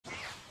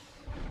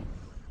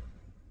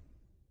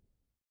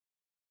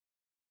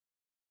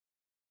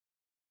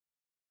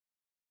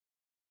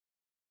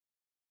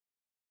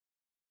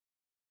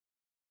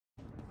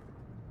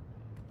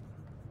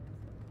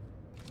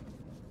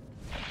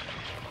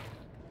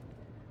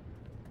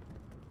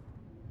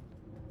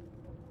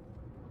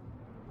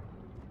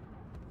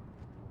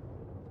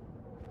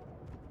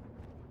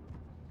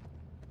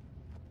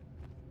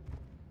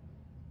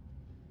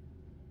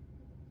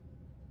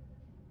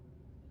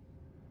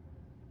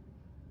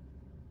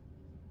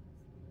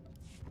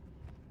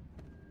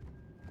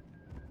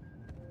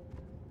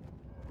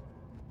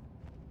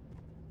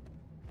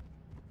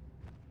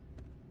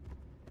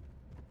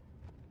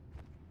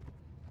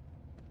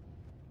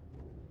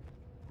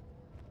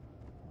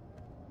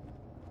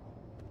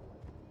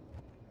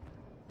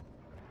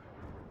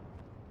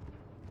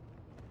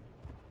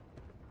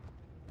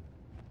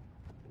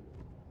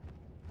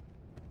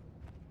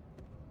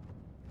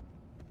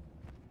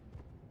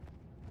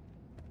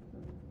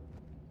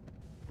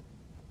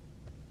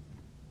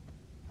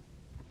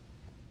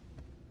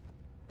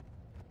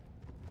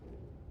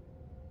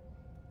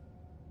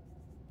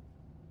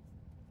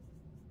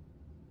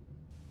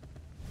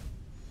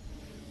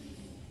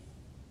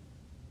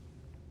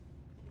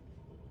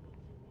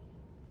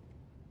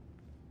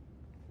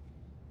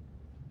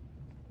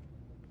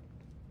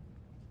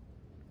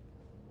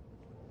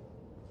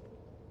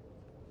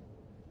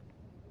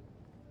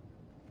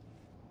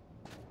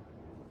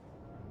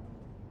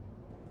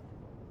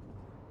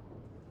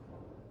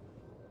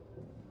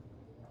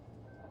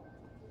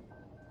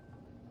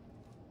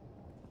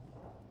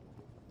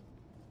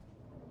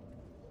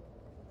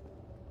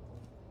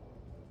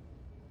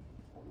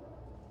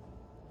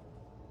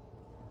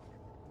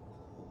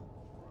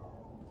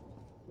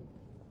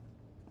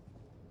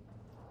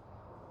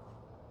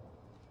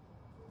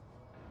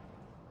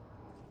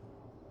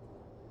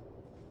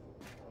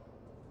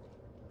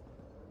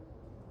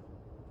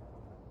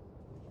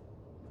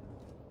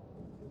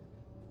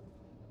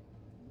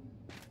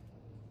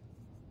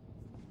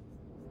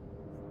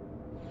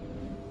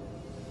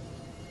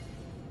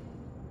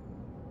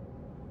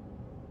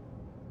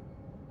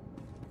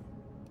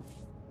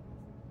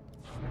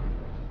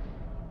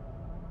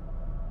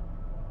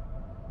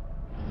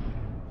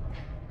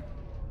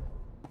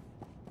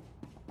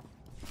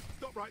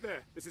Stop right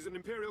there. This is an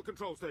Imperial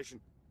control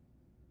station.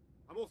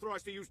 I'm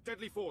authorized to use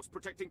deadly force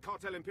protecting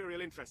Cartel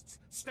Imperial interests.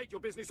 State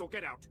your business or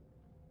get out.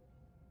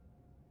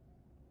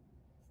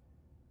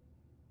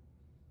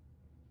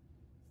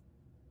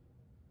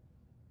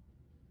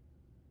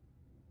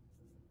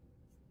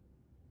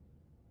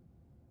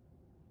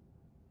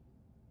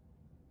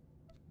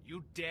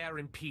 You dare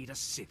impede a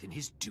Sith in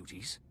his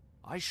duties?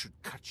 I should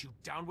cut you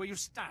down where you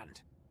stand.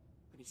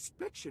 An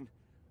inspection?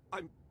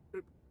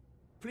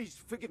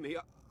 Please forgive me.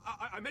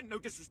 I meant no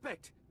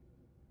disrespect.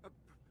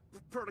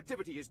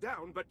 Productivity is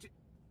down, but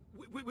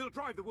we'll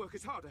drive the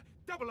workers harder.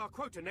 Double our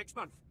quota next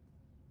month.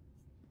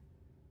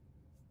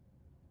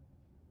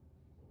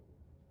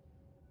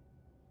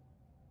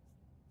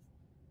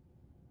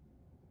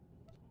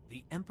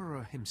 The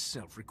Emperor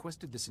himself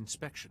requested this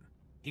inspection.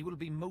 He will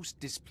be most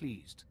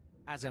displeased,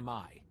 as am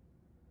I.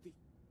 The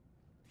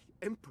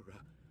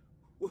Emperor?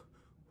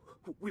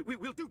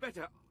 We'll do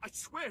better. I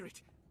swear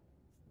it.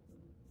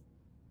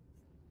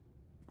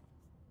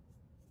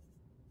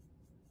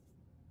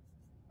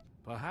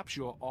 Perhaps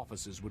your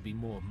officers would be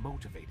more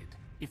motivated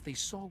if they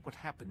saw what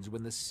happens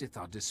when the Sith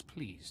are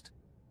displeased.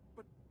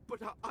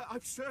 But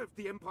I've served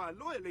the Empire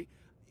loyally.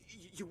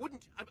 You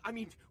wouldn't... I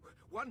mean,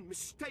 one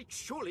mistake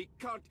surely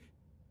can't...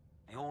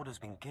 The order's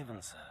been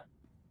given, sir.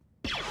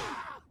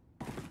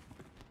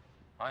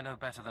 I know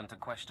better than to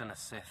question a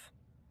Sith.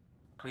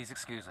 Please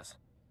excuse us.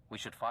 We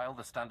should file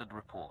the standard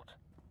report.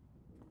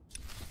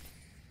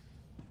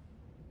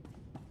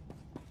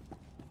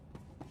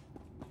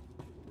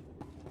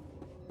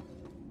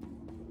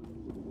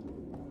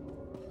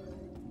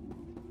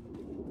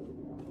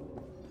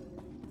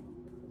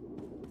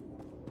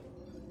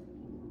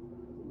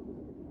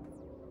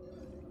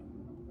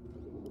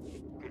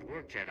 Good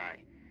work,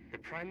 Jedi. The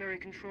primary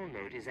control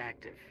node is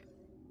active.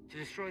 To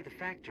destroy the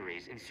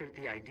factories, insert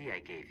the ID I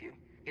gave you.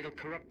 It'll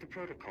corrupt the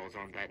protocols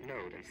on that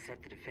node and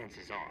set the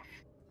defenses off.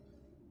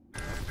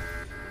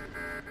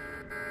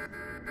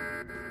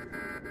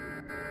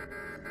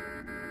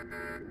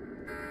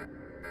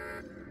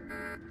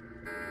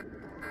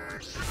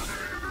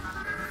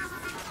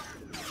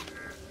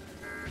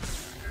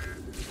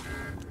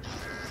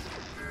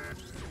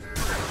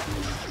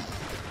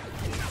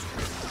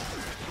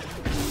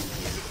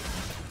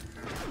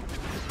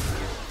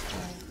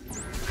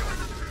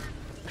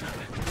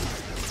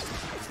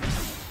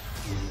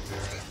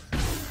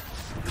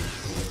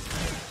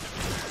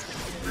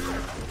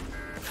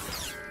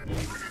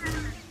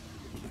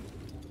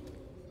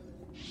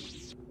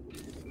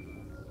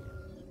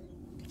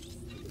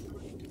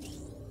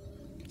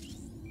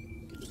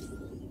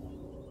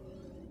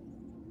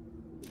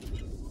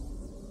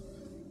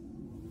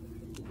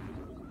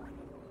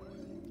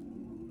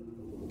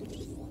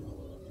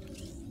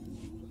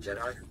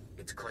 Jedi,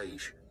 it's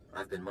Skeuj.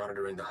 I've been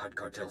monitoring the Hutt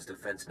Cartel's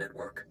defense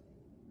network.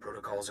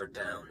 Protocols are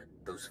down.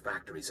 Those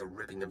factories are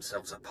ripping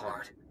themselves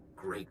apart.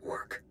 Great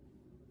work.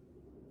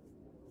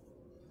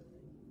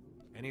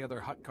 Any other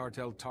Hutt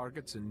Cartel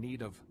targets in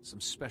need of some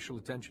special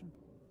attention?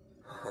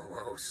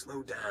 Oh,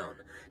 slow down.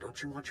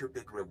 Don't you want your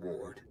big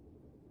reward?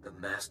 The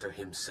Master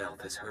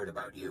himself has heard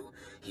about you.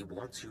 He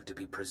wants you to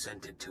be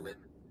presented to him,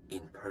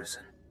 in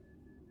person.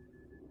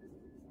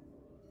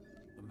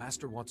 The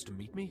Master wants to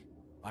meet me?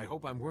 I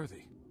hope I'm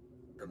worthy.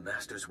 The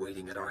Master's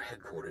waiting at our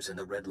headquarters in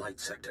the red light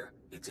sector.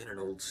 It's in an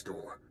old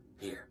store.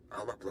 Here,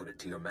 I'll upload it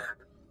to your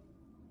map.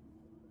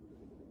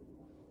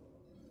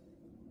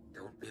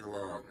 Don't be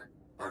long.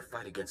 Our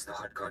fight against the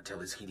Hutt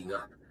Cartel is heating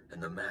up,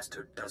 and the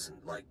Master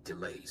doesn't like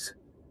delays.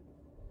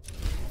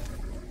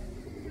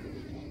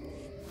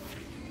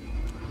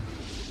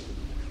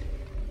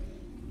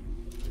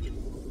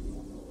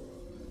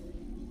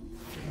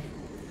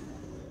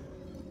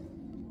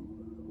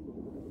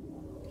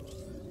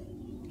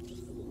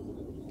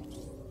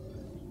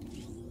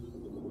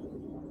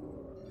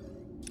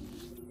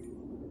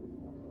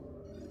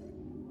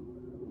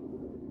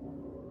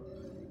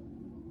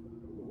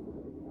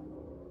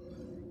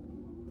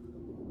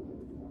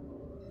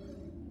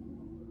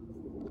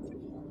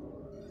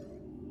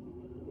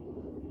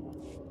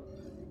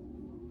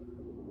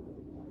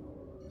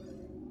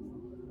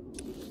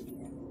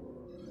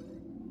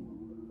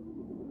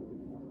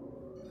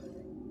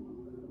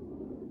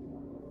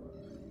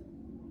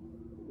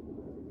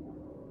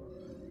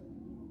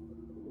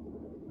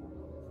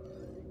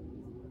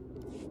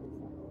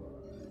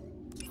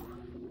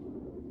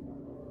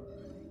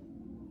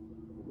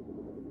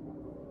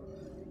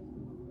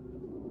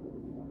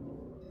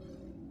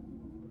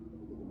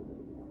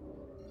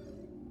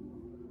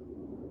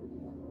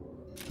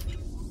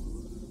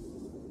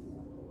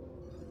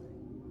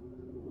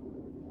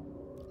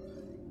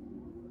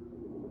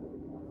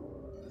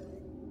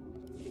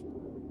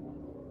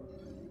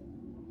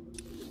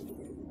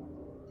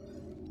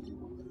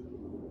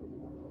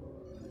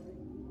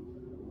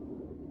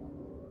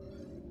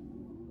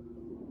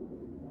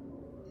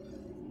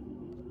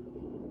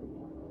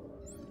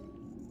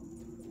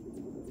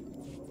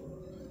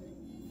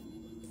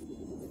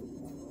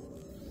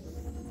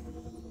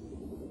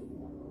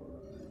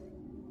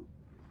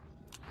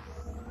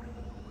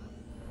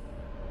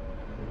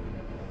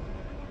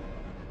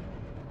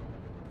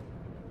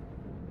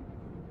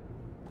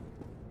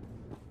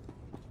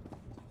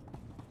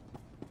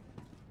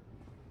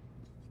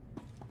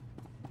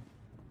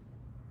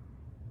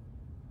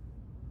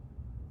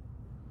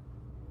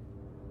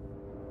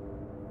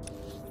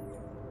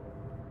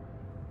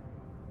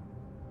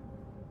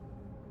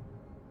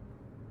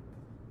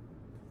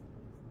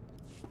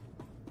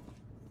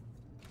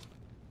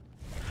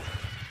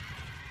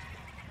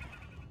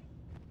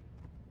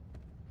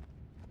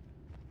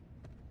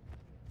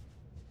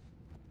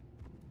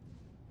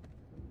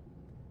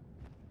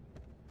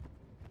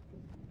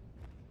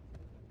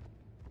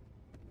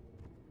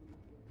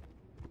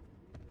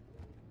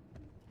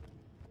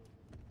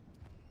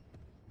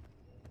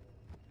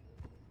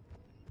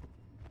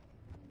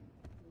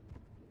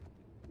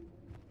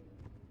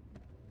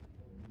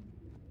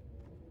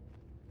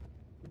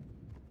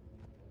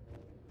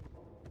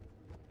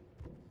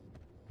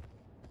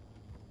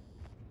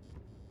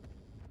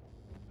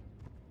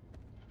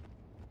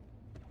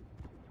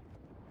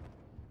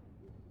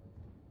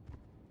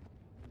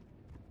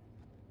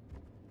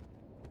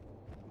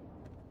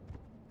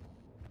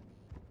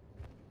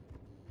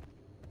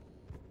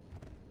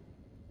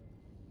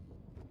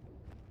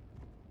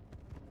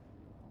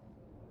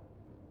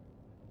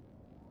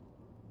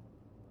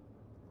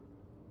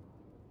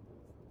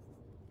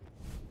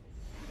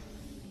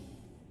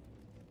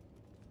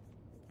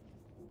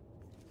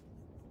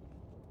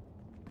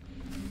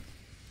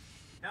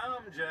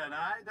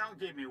 Jedi. Don't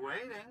keep me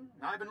waiting.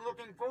 I've been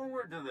looking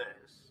forward to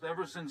this,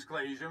 ever since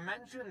Kerdher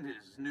mentioned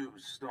his new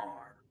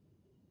star.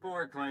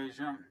 Poor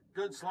Kerdher.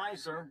 Good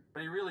slicer,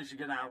 but he really should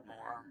get out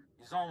more.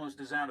 He's almost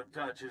as out of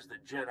touch as the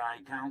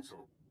Jedi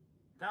Council.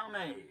 Tell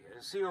me,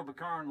 is C.O.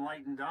 Bakarn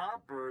lightened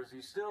up, or is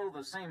he still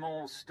the same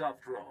old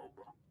stuffed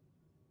robe?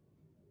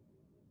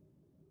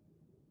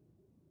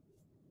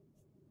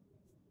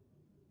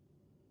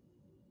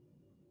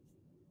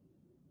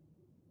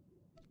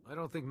 I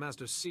don't think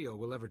Master Seal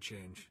will ever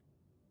change.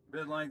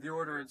 Bit like the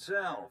Order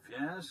itself,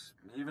 yes?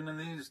 Even in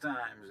these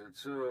times,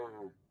 it's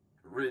so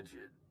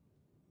rigid.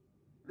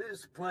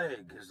 This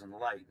plague has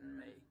enlightened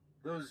me.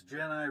 Those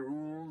Jedi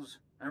rules,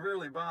 I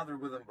rarely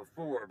bothered with them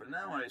before, but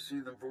now I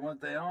see them for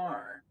what they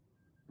are.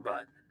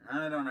 But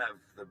I don't have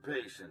the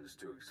patience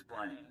to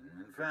explain.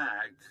 In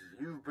fact,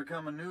 you've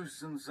become a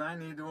nuisance I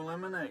need to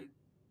eliminate.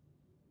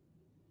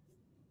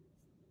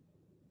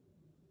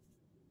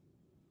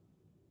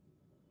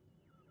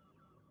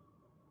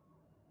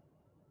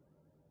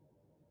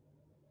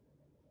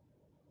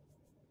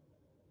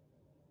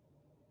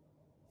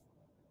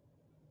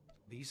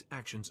 These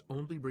actions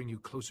only bring you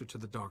closer to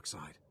the dark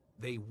side.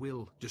 They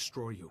will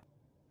destroy you.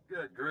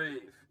 Good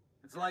grief.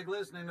 It's like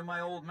listening to my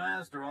old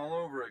master all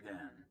over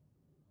again.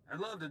 I'd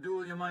love to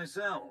duel you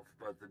myself,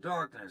 but the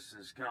darkness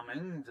is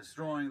coming.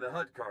 Destroying the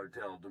Hutt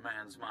cartel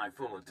demands my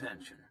full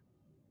attention.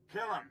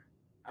 Kill him.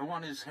 I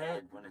want his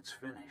head when it's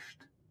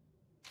finished.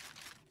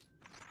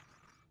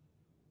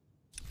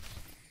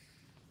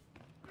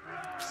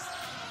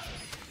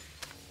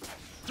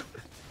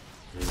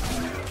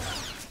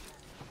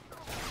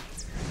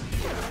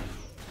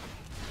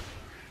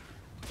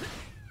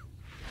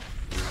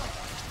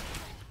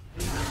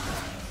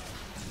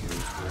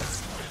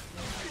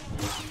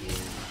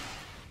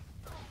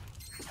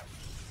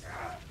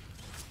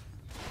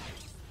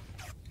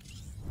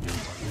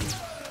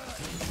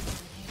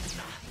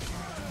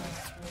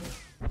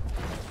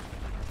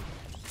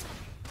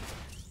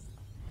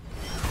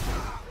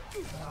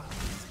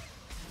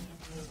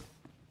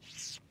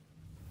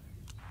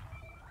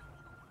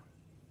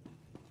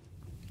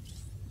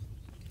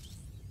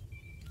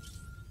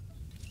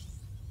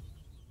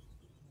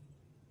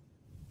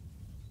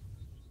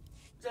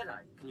 Jedi,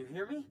 can you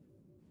hear me?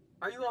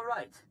 Are you all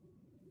right?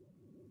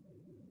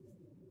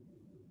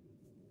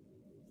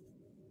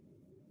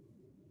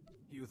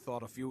 You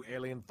thought a few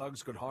alien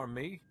thugs could harm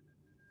me?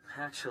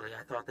 Actually,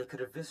 I thought they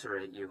could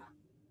eviscerate you.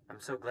 I'm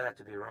so glad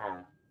to be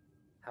wrong.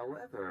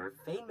 However,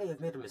 Fane may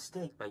have made a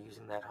mistake by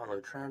using that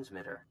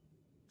holo-transmitter.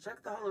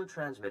 Check the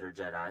holo-transmitter,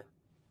 Jedi.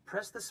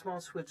 Press the small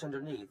switch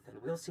underneath,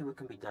 and we'll see what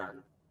can be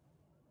done.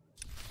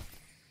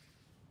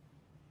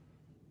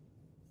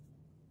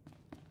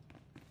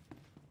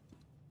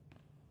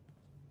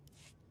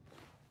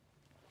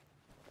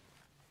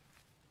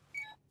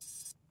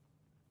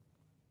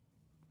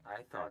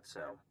 I thought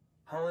so.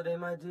 Holiday,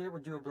 my dear,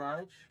 would you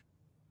oblige?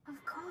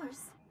 Of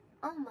course.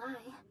 Oh my,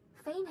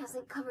 Fane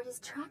hasn't covered his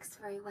tracks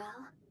very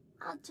well.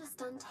 I'll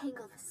just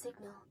untangle the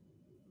signal.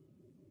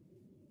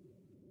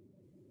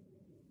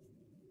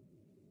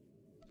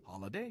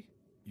 Holiday?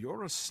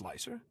 You're a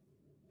slicer?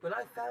 When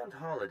I found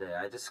Holiday,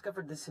 I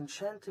discovered this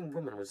enchanting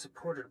woman was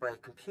supported by a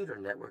computer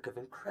network of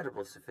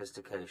incredible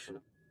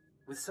sophistication.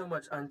 With so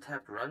much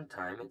untapped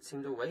runtime, it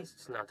seemed a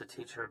waste not to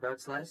teach her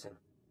about slicing.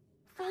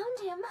 Found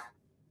him!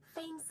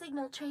 Fane's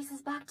signal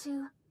traces back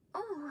to...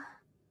 ooh,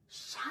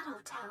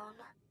 Shadowtown.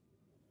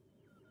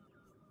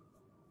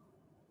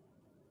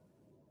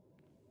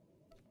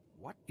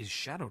 What is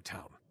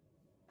Shadowtown?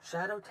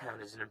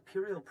 Shadowtown is an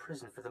imperial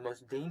prison for the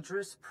most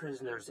dangerous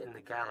prisoners in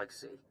the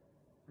galaxy.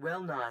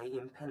 Well nigh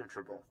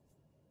impenetrable.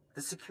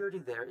 The security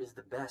there is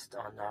the best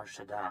on Nar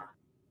Shaddaa.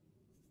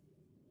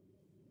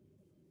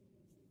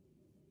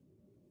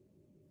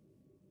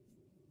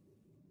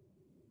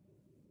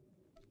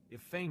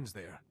 If Fane's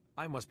there,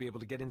 I must be able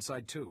to get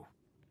inside too.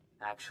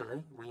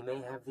 Actually, we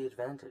may have the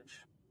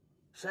advantage.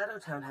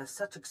 Shadowtown has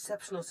such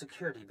exceptional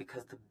security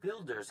because the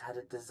builders had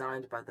it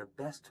designed by the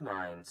best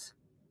minds,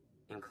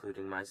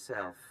 including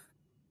myself.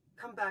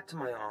 Come back to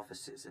my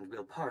offices and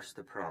we'll parse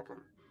the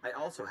problem. I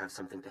also have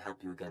something to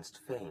help you against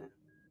Fane.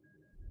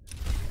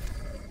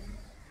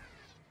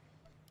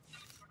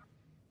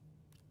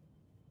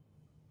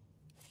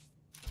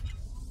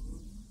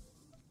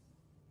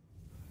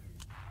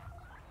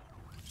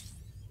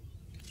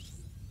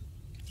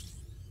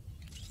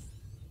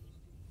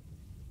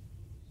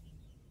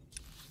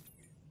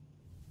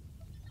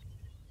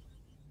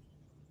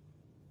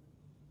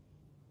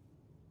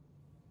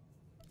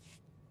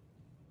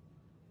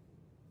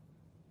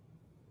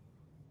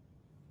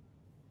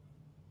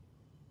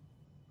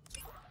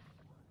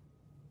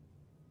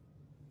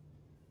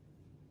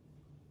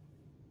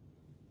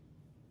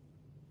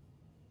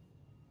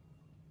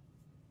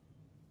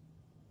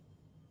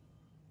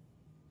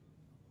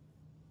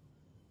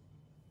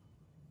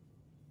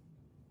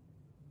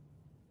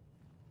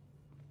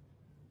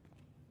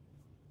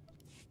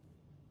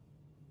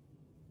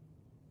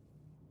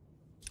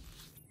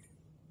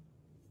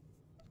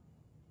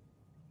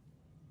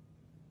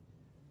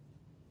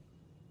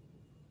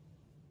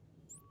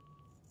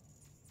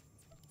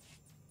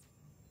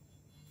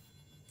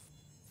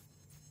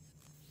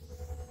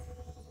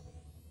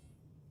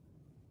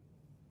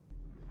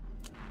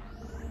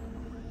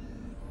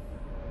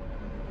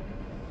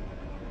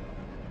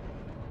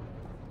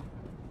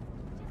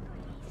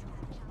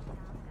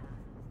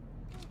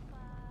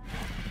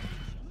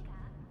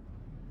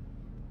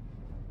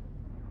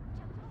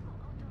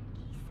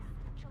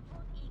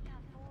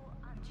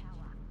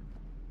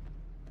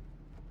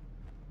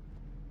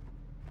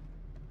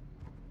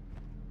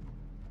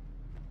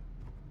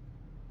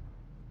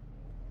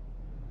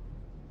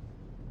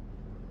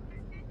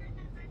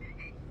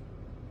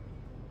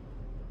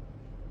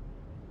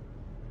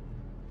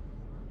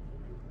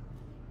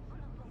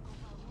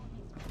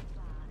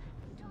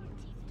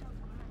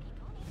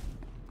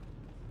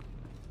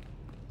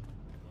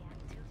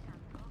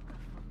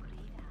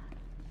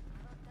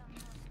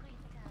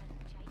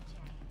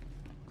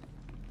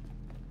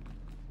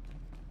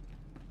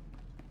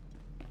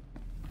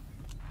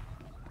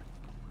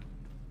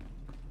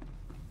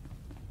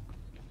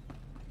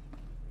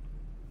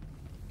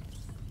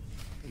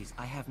 Please,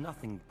 I have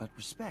nothing but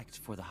respect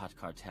for the Hutt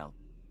Cartel.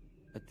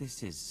 But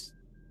this is...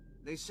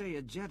 They say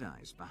a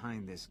Jedi's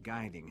behind this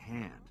guiding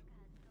hand.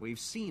 We've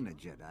seen a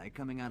Jedi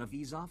coming out of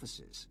these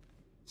offices.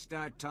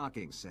 Start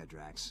talking,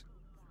 Cedrax.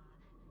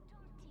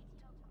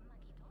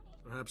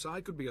 Perhaps I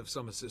could be of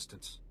some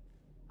assistance.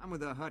 I'm with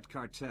the Hutt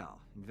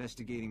Cartel,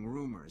 investigating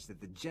rumors that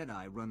the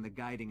Jedi run the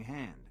guiding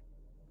hand.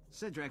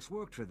 Cedrax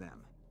worked for them,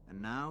 and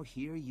now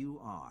here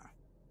you are.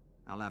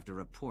 I'll have to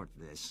report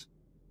this.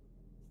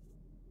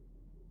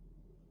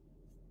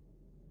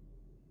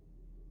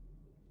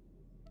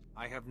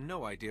 I have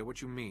no idea what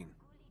you mean.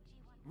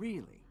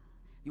 Really?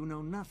 You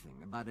know nothing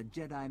about a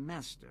Jedi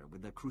Master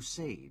with a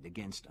crusade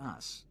against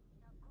us?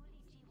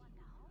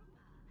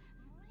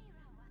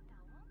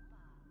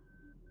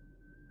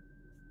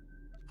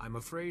 I'm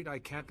afraid I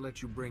can't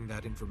let you bring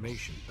that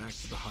information back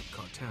to the Hutt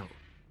Cartel.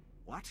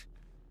 What?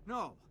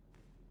 No!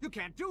 You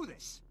can't do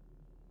this!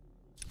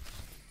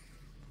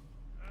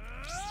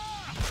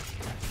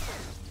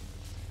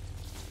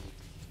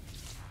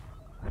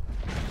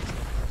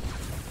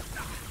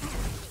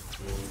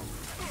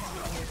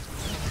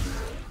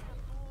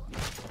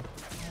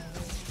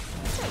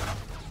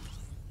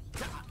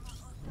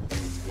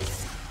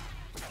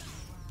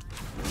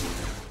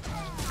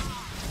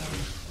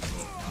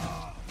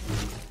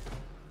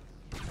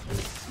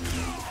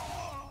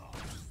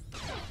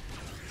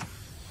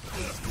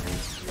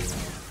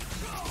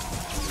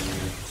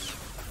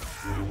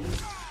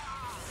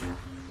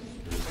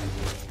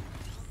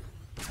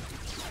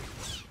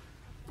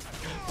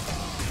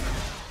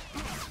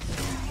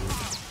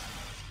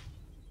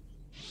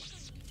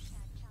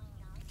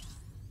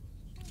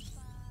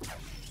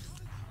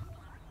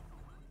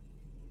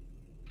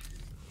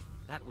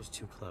 That was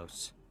too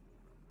close.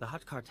 The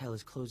Hutt Cartel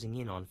is closing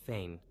in on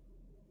Fane.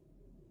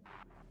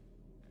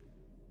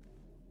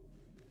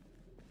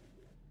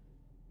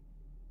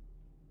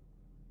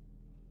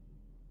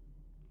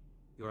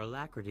 Your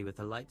alacrity with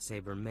the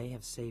lightsaber may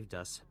have saved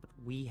us, but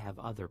we have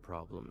other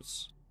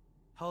problems.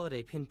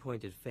 Holiday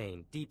pinpointed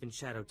Fane deep in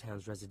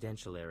Shadowtown's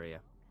residential area.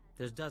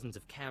 There's dozens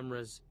of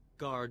cameras,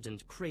 guards,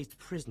 and crazed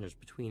prisoners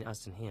between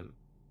us and him.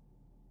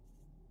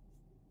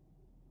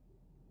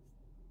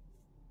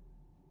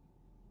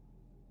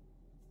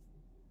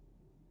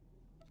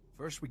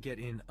 First we get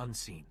in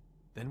unseen.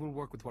 Then we'll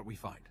work with what we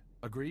find.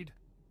 Agreed?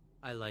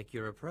 I like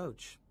your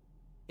approach.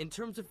 In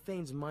terms of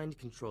Fane's mind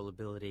control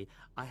ability,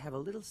 I have a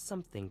little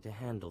something to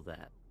handle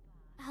that.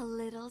 A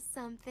little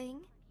something?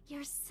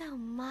 You're so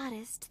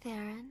modest,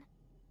 Tharan.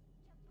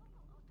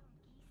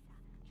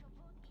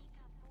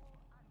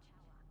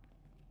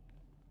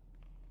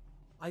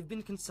 I've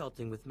been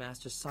consulting with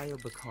Master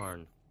Sayo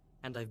Bakarn,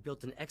 and I've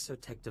built an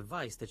exotech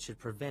device that should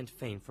prevent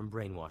Fane from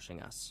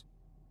brainwashing us.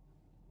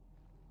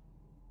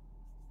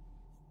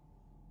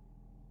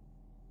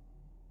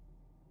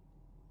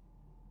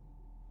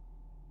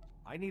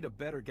 I need a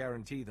better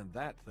guarantee than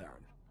that,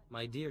 Tharan.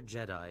 My dear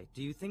Jedi,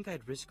 do you think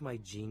I'd risk my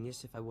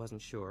genius if I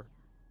wasn't sure?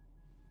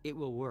 It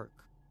will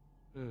work.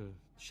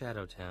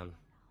 Shadowtown.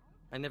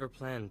 I never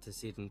planned to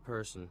see it in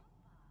person.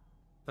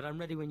 But I'm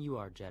ready when you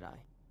are, Jedi.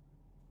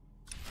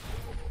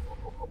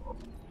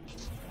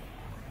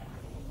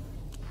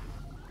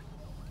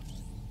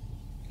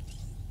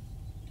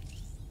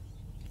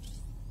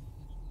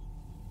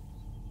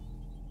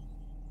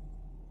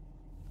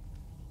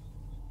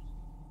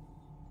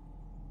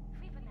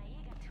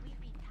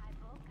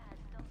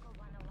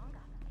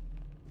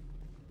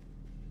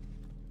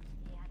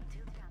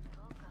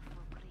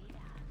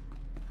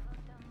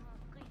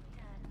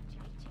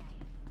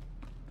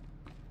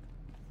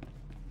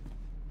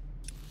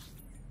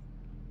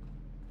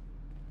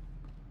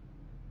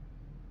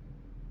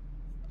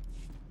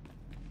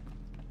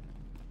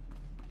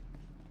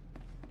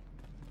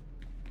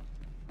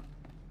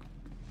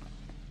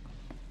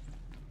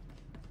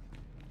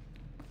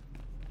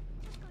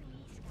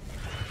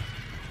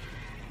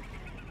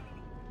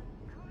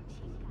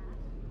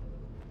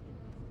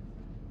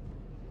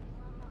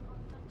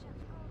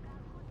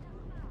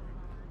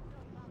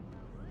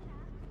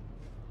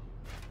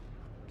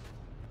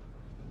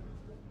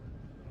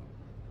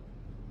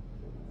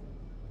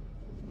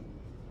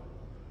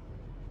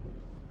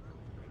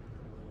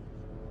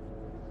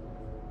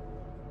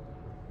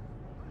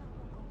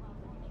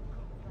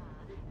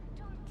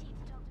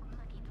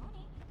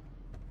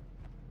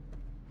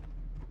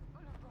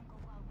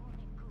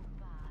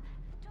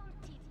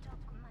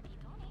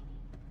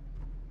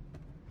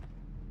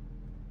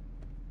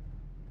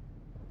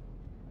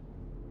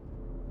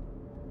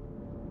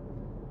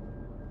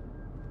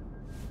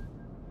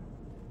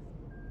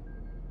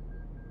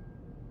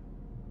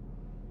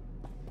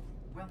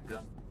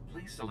 Welcome.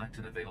 Please select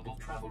an available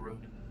travel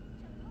route.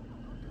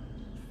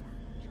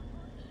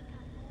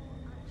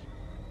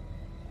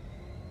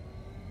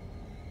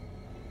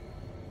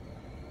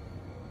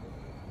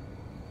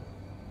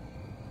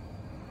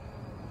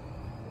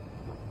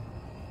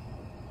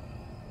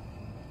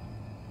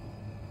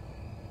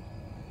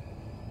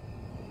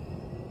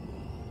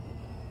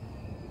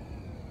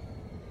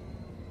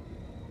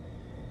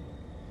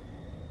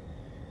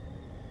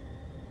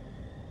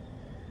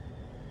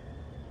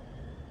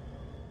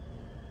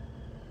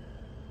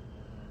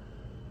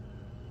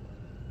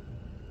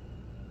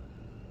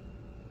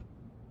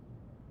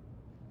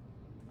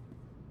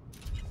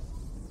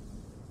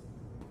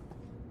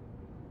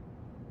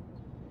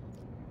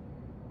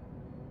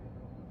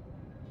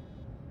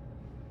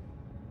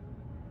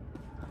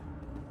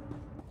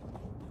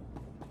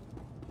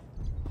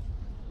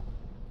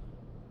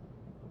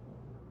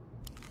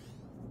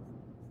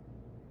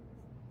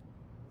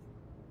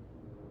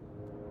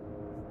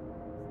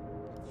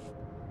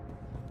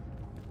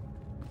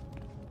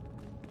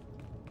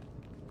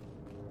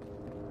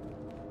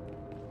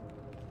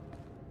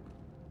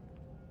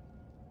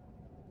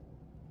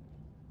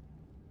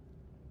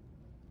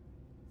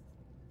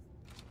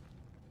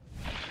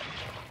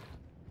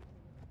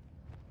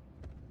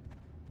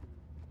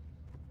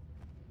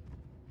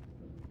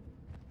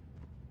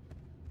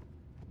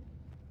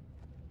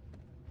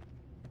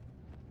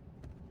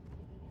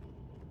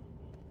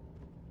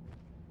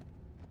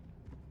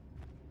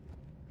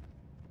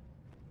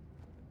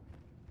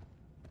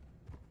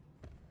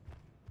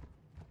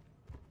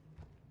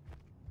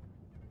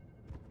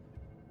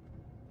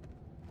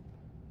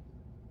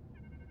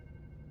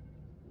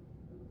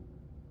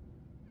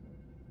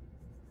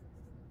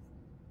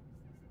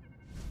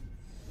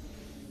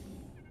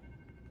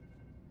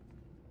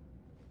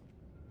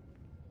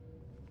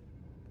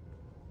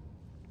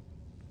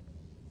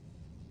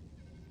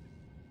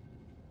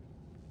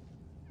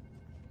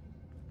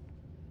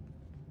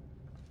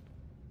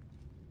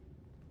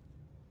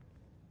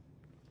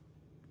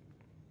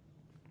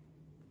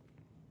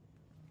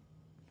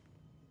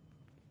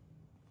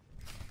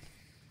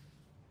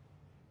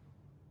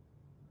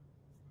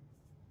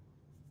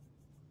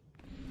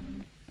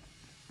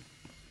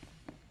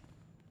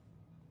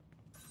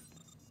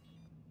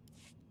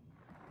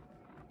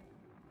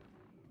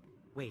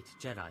 Wait,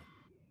 Jedi.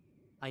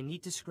 I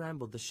need to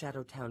scramble the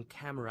Shadowtown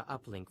camera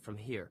uplink from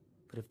here,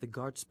 but if the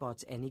guard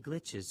spots any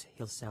glitches,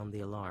 he'll sound the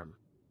alarm.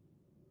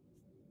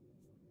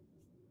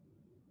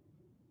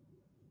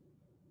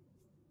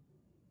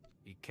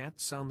 He can't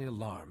sound the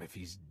alarm if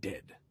he's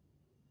dead.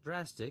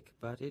 Drastic,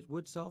 but it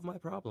would solve my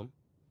problem.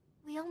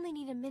 We only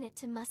need a minute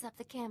to muss up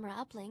the camera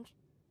uplink.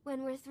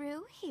 When we're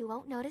through, he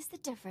won't notice the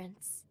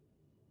difference.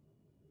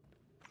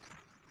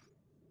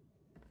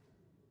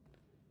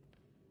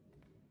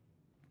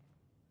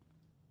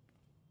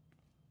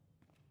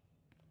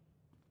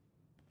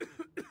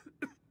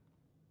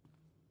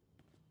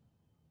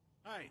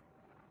 Hey,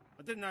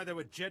 I didn't know there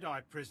were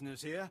Jedi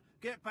prisoners here.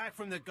 Get back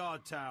from the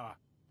guard tower.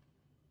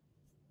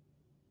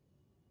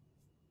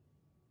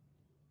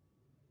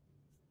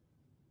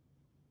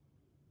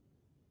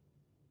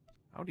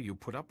 How do you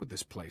put up with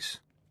this place?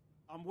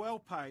 I'm well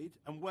paid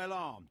and well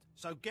armed,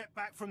 so get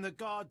back from the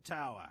guard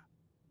tower.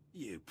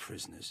 You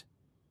prisoners.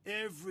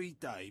 Every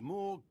day,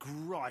 more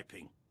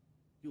griping.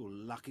 You're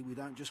lucky we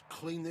don't just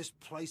clean this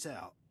place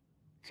out.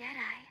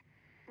 Jedi,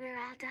 we're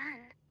all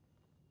done.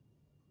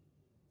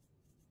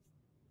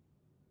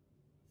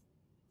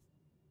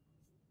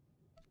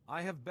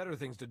 I have better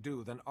things to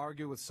do than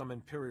argue with some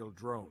Imperial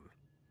drone.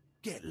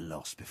 Get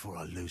lost before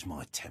I lose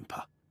my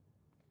temper.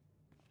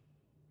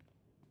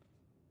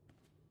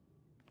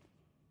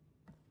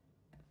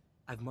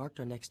 I've marked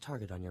our next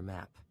target on your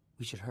map.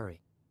 We should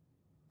hurry.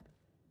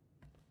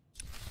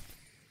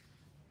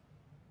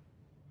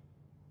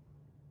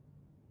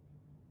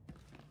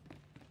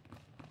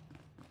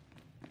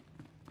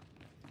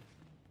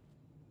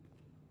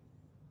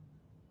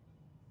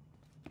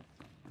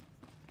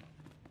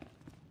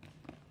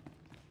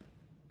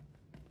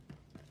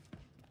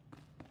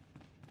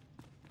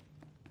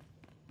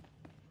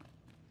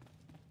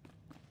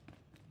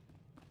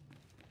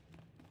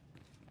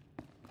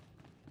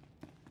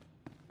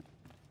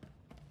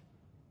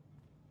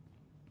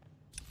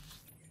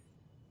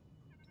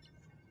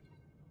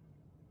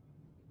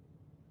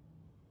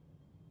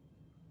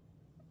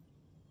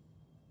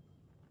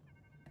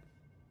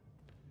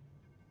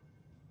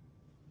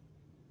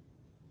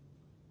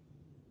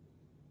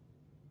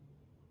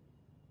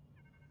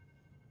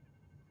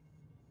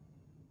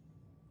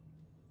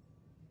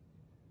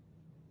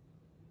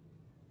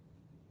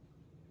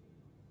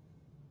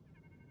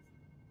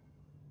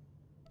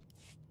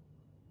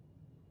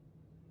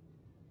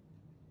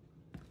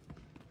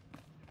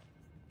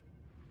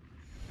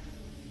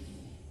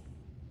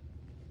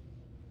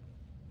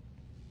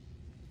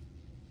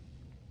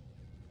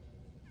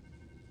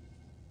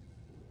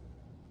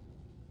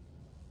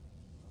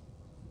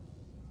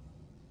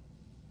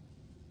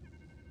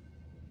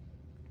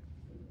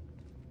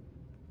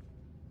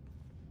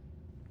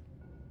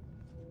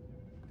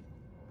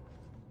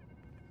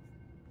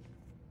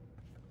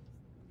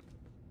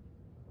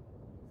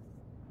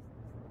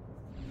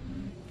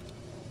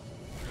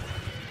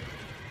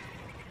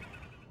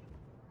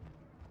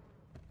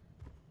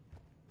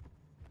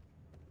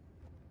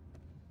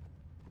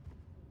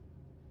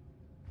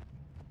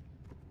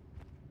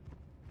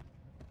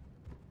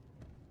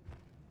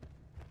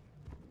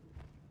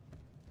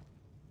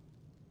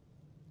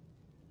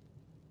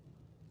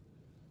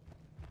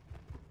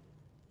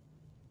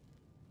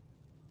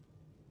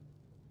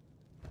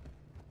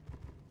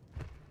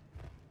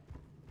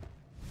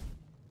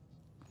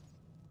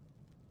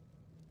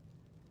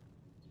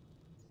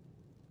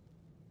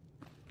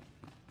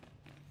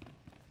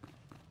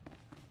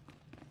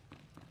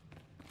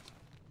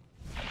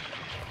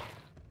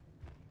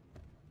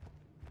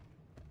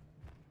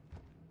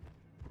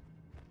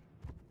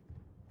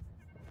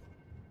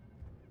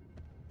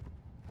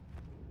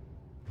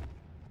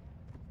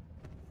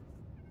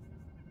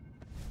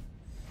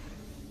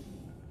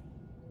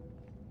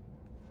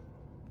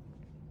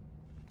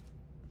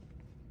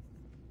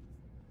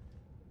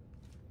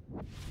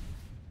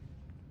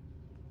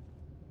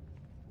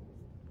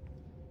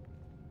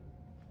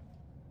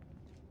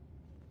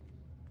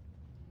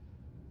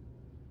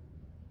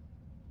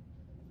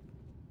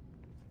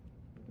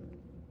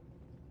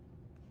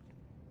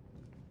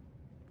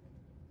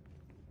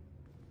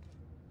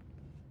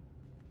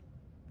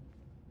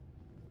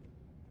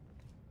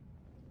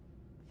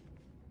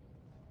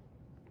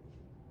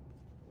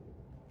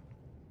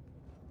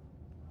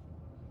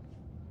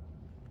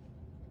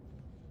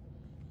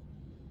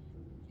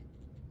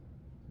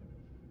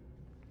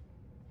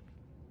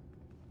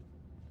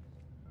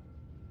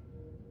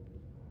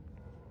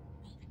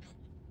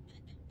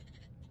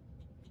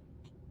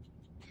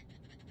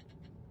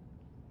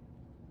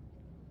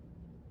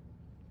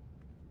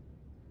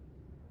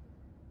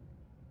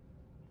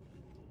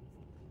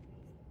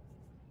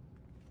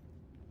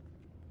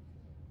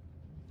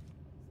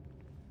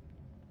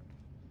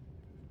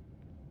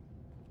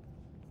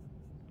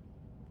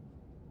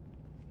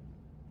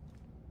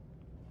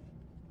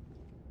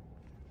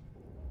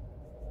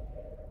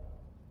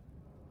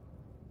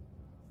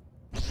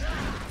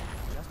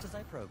 As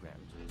I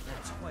programmed.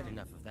 That's quite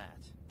enough of that.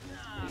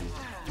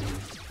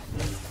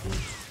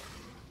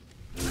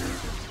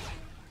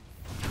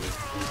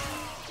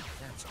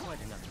 That's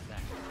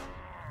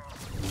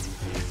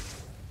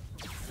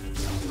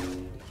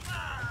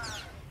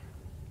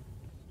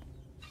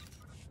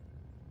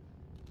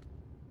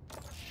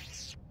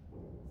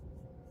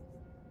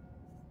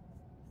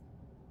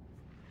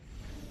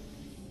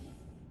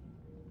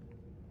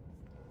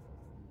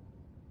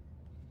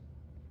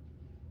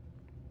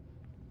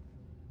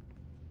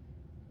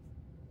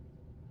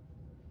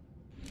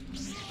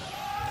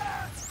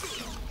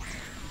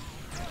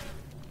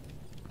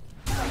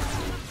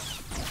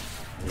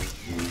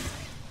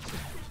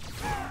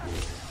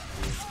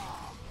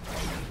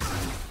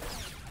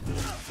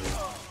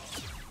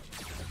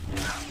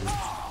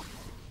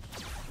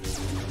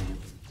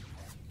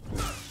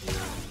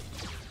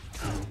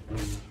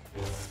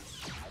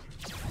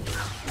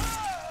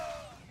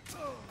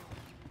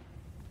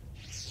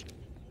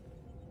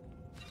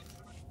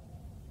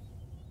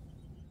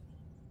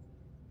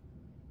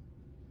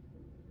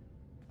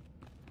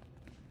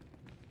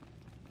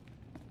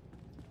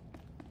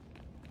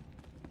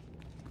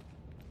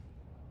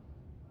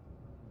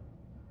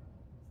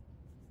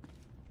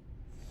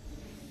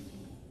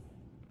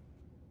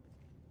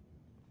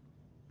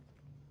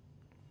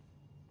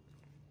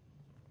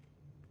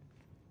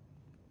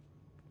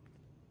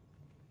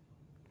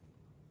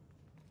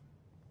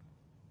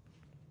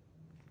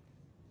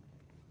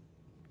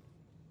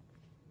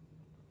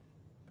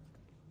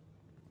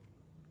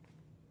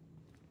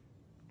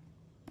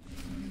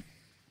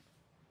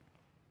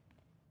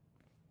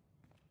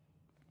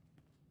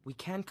We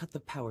can cut the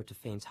power to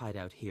Fane's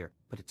hideout here,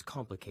 but it's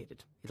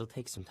complicated. It'll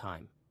take some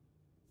time.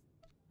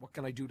 What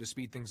can I do to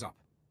speed things up?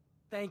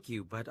 Thank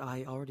you, but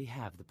I already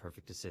have the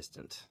perfect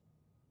assistant.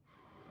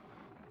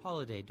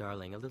 Holiday,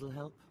 darling, a little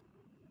help?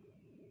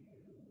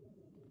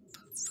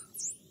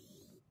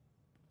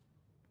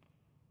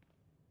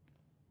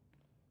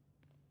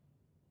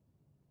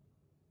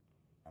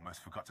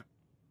 Almost forgot to...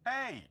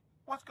 Hey!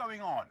 What's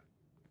going on?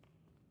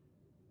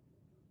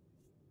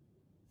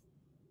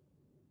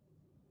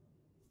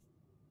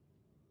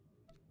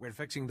 We're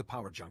fixing the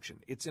power junction.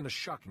 It's in a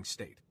shocking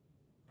state.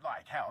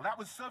 Like hell, that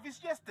was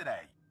serviced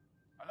yesterday.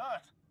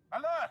 Alert!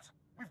 Alert!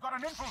 We've got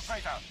an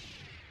infiltrator!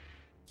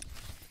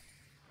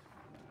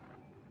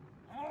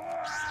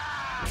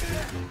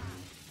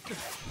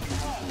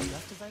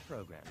 Just as I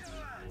programmed.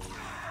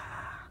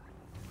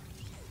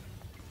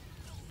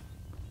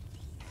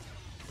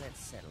 Let's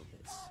settle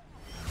this.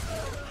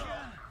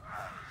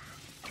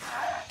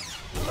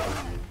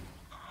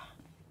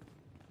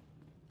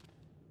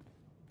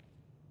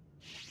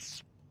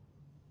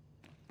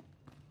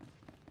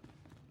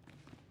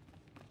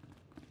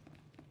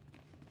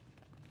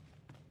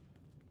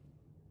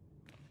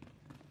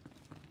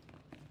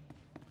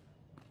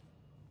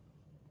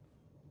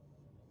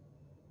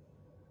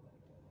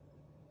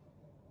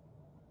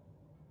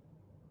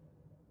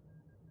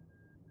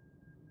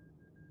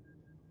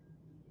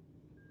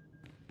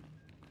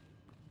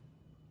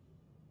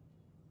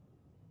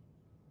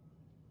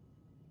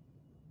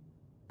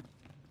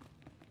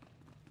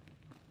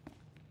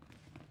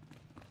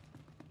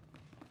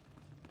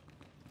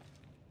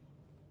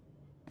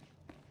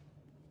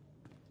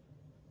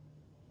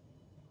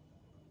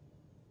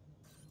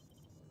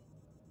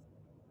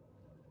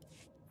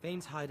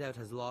 Fane's hideout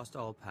has lost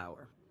all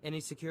power. Any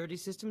security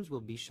systems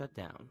will be shut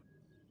down.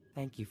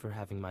 Thank you for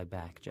having my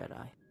back,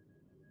 Jedi.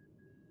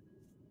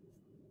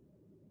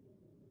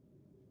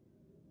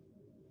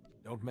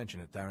 Don't mention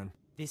it, Tharan.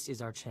 This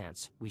is our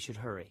chance. We should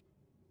hurry.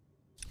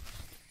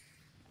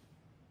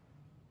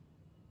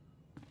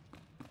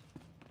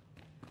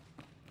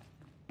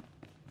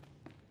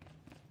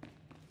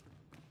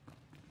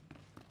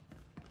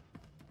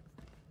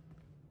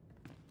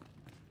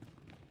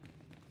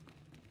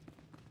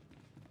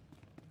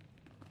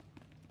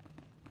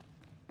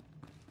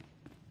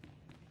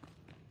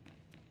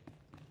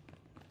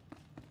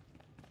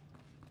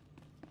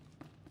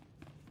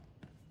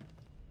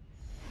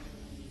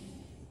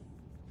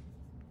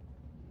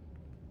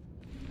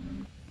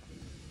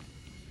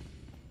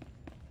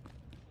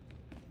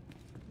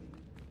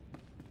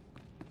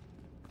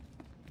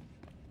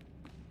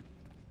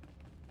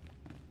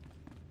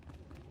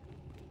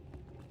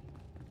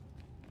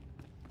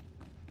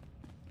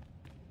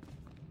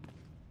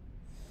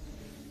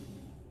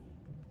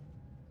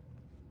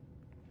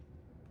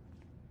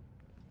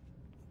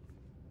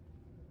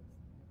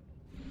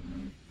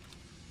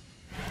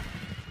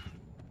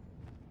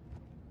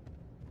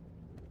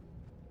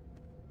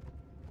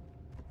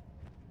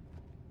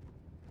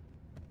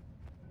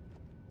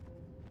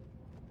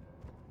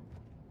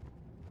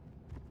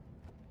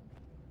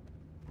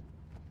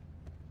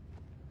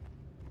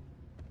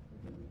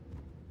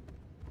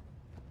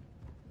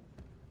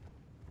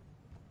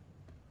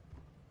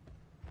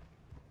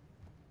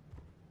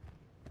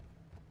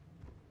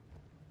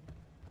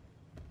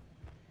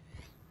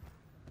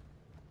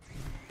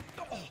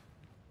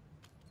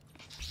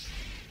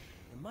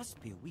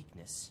 Must be a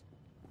weakness.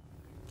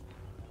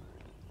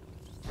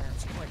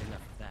 That's quite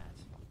enough of that.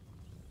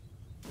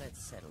 Let's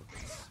settle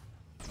this.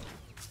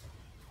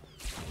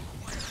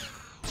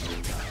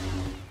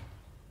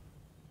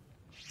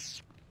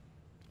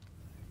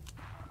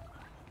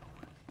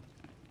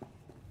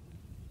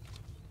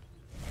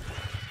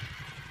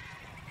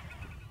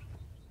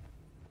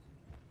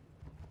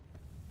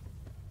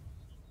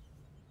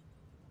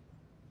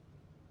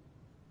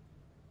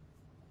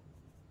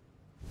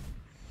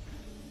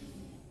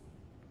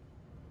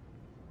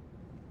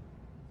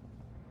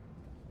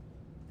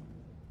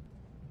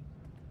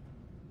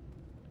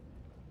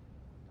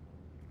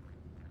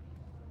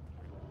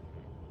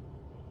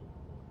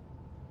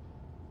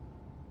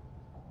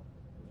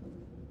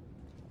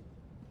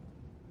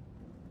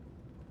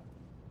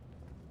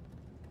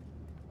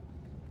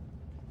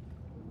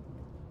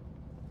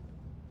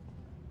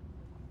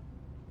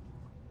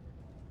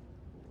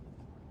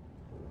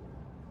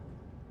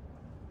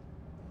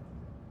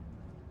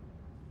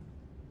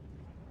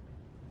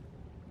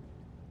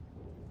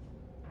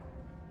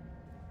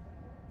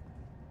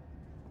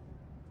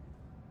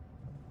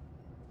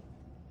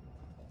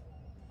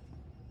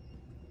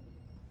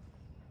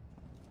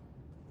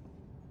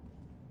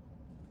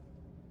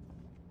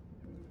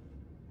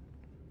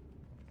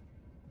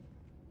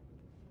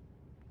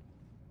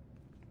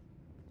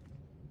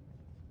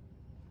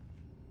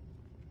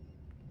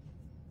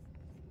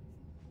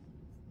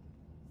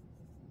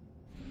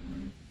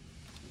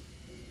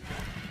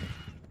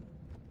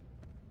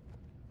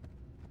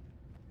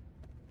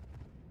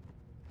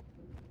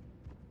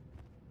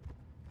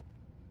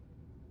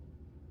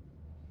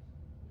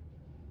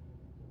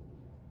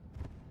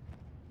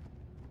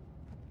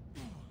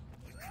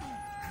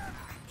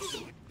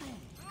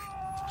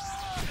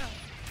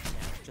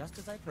 just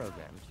as I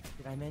programmed.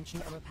 Did I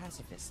mention I'm a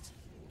pacifist?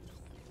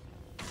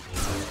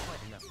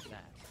 Quite enough of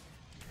that.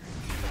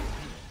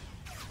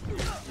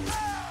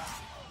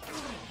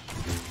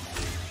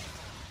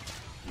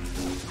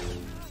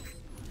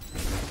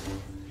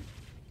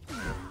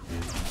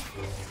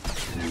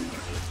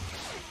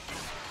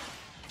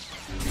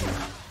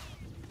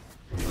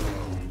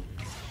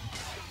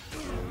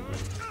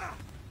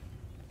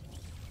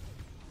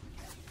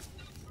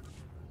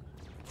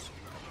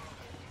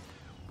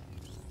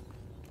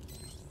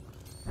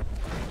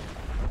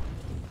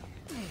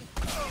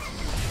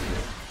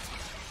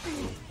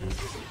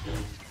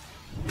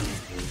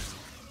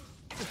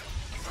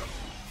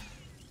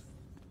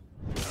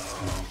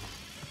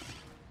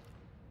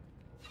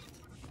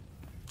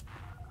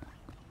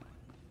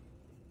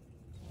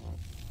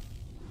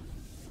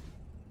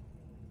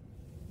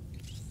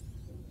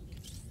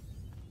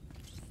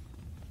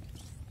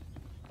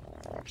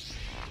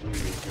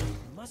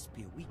 Must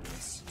be a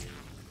weakness.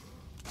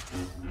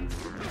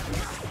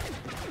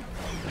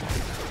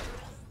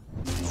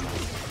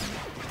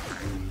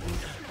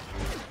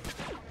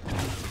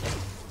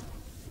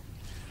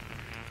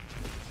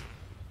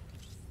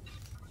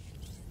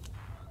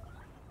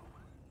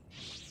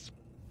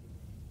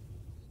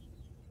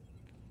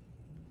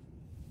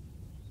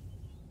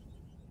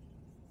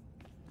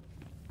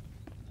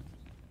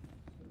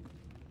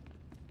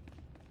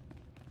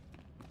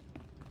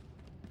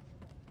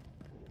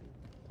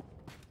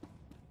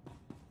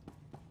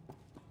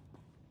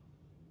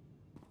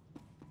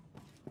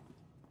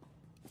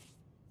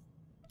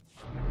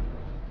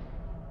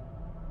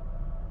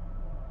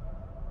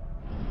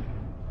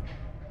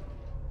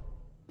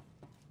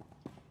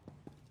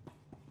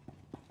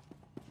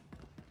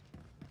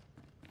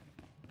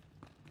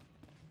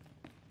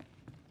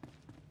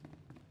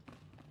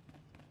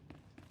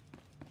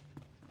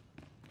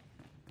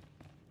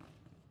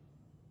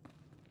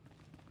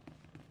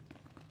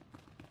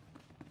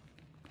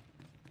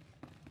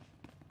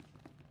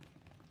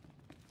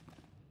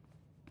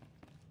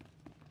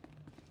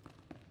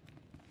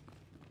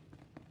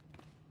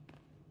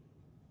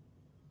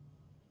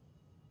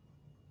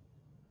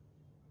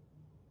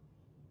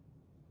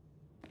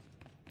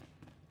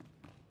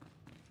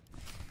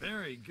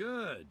 Very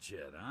good,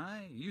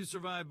 Jedi. You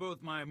survived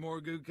both my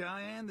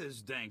Morgukai and this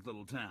dank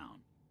little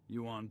town.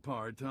 Yuan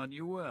Par taught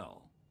you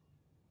well.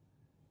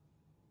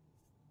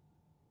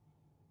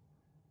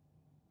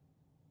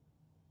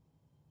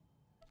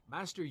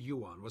 Master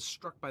Yuan was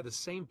struck by the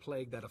same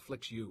plague that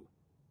afflicts you.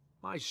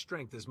 My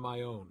strength is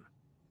my own.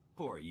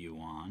 Poor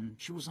Yuan.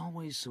 She was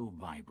always so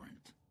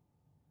vibrant.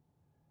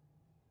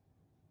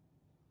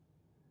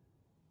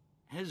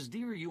 Has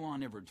dear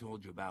Yuan ever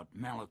told you about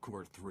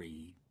Malachor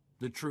III?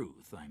 The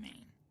truth, I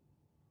mean.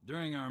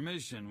 During our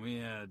mission, we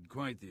had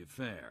quite the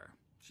affair.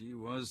 She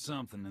was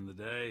something in the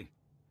day,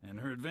 and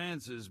her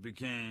advances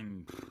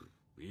became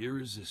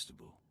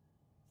irresistible.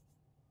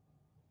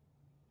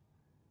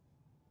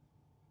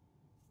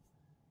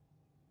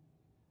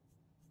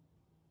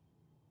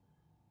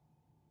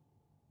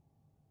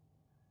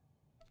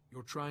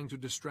 You're trying to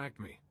distract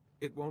me.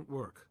 It won't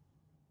work.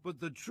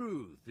 But the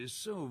truth is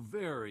so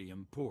very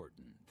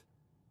important.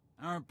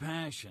 Our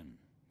passion,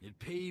 it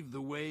paved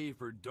the way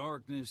for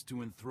darkness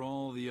to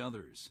enthrall the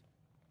others,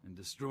 and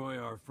destroy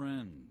our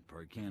friend,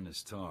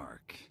 Parkanis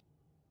Tark.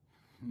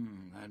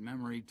 That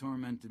memory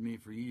tormented me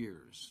for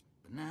years,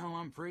 but now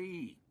I'm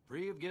free.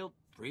 Free of guilt,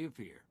 free of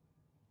fear.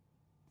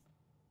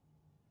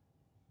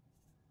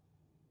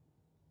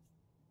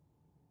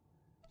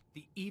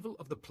 The evil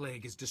of the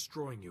plague is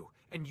destroying you,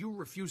 and you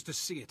refuse to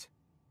see it.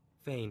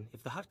 Thane,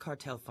 if the Hutt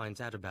Cartel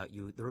finds out about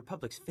you, the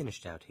Republic's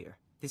finished out here.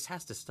 This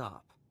has to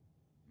stop.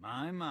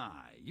 My,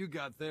 you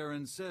got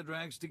Tharan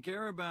Cedrax to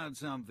care about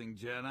something,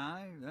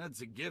 Jedi.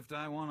 That's a gift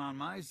I want on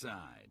my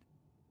side.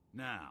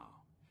 Now,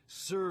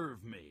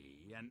 serve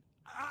me, and...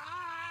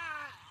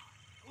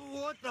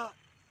 What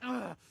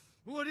the...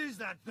 what is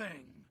that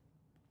thing?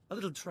 A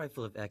little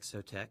trifle of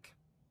exotech,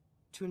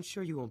 to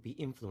ensure you won't be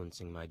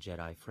influencing my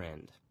Jedi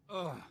friend.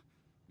 Ugh,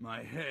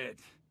 my head.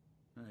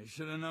 I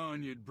should have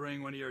known you'd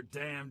bring one of your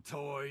damn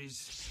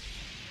toys.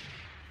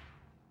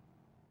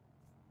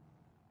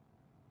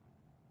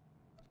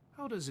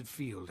 How does it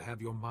feel to have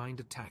your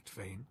mind attacked,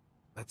 Thane?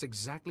 That's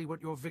exactly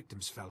what your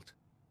victims felt.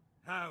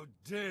 How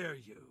dare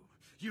you?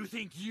 You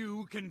think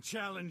you can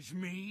challenge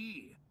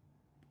me?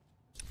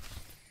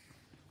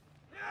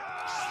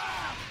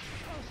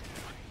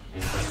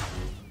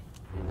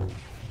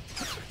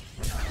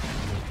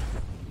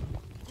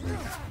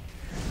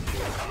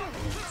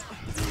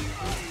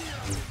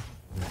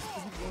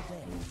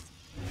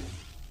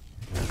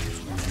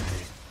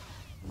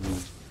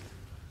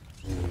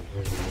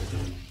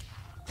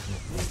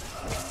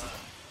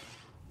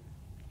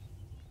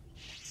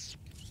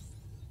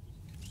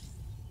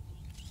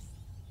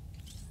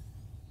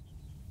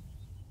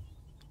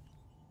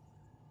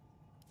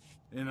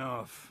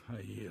 Enough, I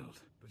yield.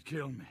 But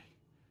kill me.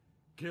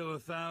 Kill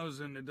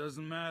 1,000, it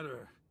doesn't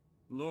matter.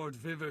 Lord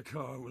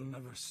Vivicar will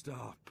never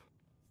stop.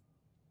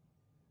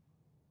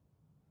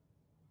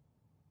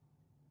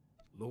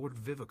 Lord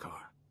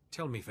Vivicar?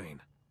 Tell me,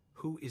 Vane.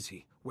 Who is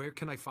he? Where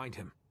can I find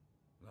him?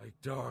 Like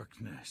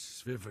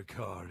darkness,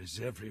 Vivicar is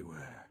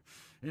everywhere.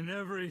 In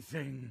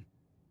everything.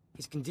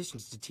 His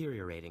condition's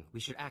deteriorating. We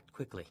should act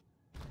quickly.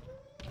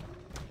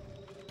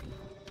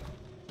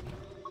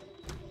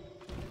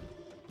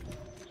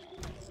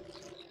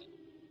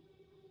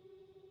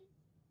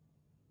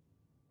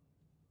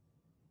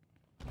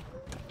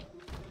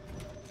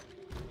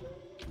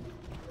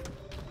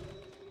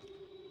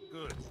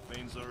 Good.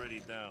 Vane's already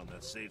down.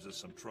 That saves us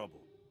some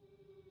trouble.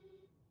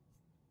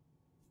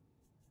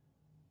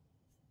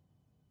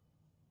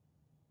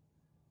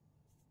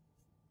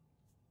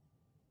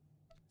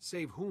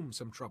 Save whom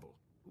some trouble?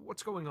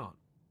 What's going on?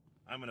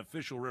 I'm an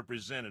official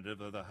representative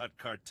of the Hutt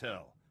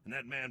Cartel, and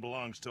that man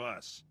belongs to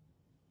us.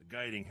 The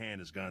guiding hand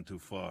has gone too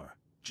far.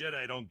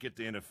 Jedi don't get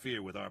to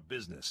interfere with our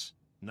business,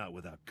 not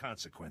without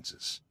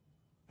consequences.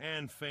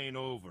 Hand Fane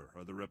over,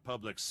 or the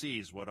Republic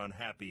sees what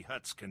unhappy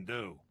Hutts can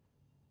do.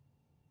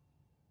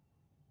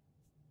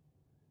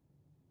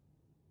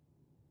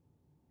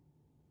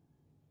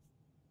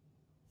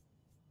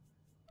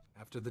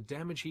 After the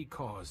damage he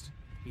caused,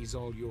 he's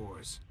all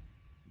yours.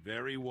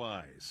 Very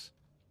wise.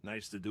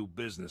 Nice to do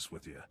business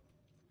with you.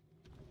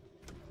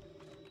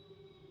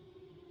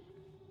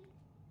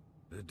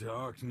 The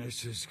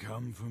darkness has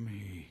come for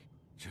me,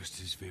 just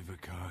as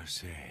Vivicar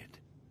said.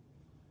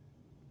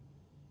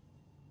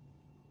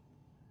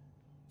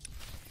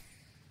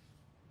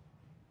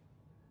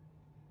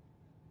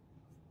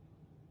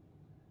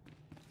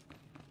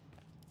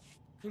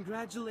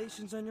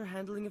 Congratulations on your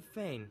handling of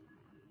Fane.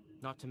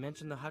 Not to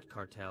mention the Hutt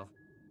Cartel.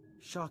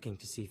 Shocking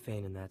to see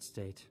Fane in that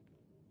state.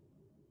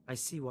 I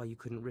see why you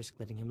couldn't risk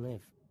letting him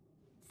live.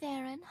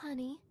 Tharan,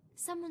 honey,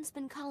 someone's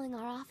been calling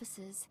our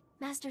offices.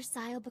 Master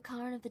Sile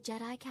Bakarn of the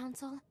Jedi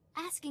Council,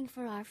 asking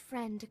for our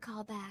friend to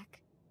call back.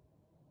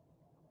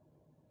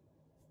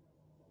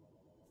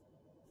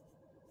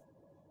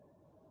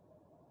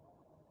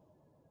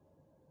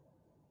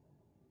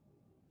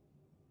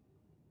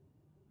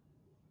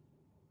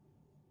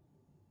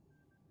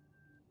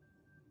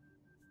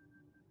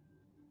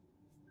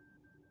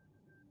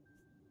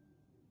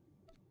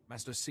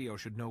 Master Sio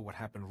should know what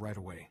happened right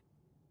away.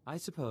 I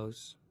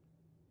suppose.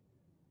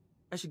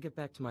 I should get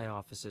back to my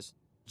offices.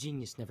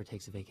 Genius never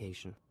takes a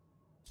vacation.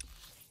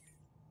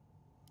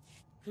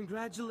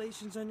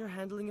 Congratulations on your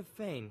handling of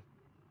Fane.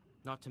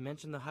 Not to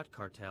mention the Hutt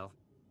Cartel.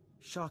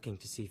 Shocking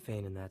to see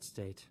Fane in that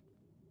state.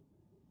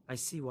 I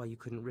see why you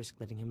couldn't risk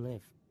letting him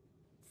live.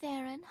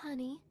 Tharan,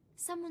 honey,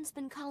 someone's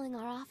been calling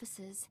our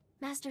offices.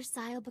 Master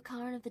Sile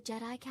Bakarn of the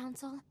Jedi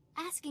Council,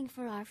 asking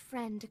for our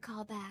friend to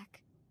call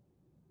back.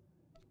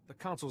 The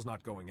Council's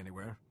not going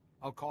anywhere.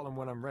 I'll call him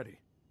when I'm ready.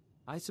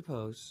 I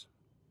suppose.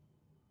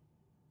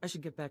 I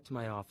should get back to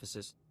my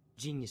offices.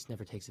 Genius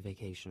never takes a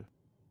vacation.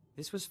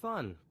 This was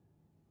fun.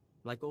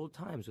 Like old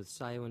times with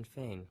Sayo and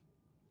Fane.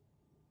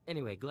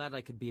 Anyway, glad I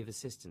could be of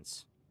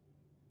assistance.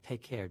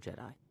 Take care,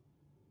 Jedi.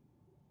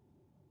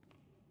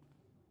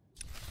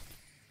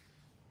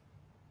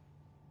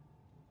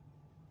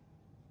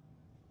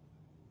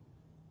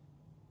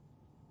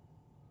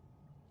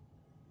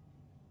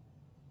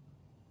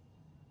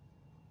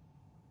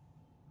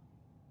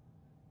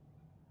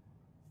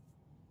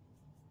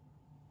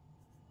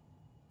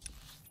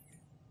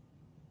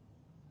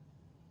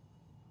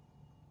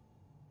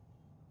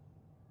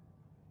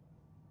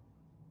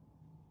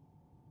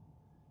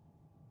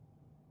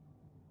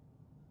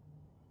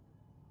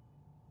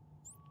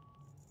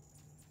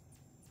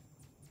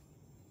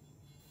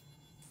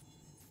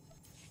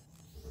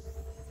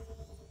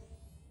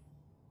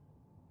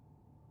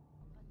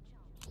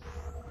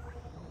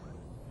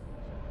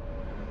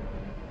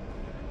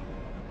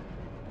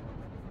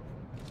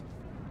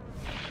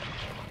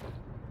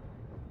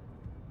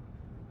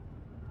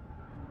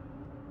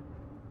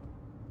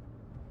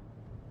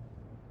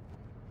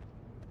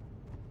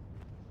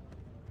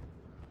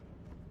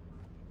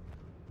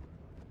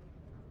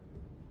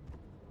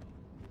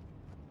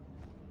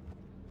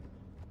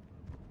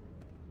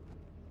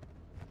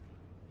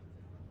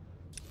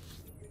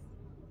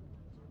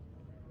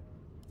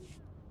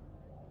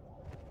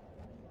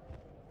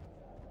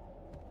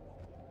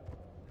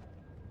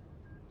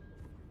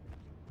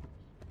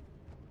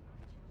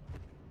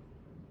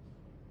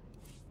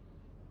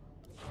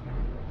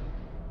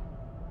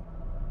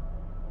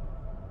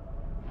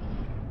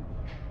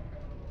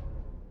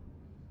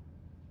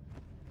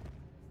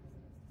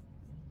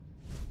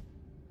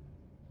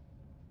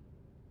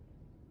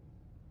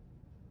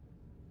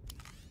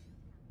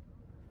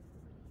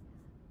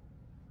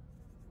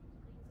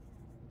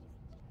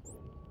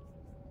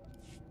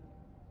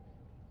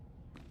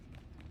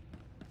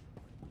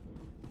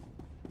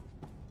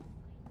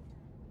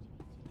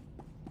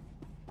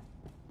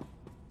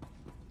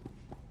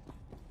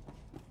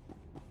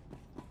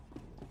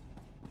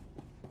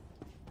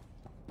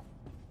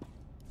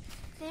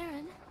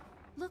 Tharan,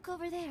 look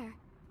over there.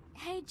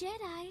 Hey,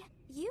 Jedi,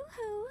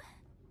 yoo-hoo!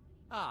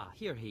 Ah,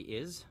 here he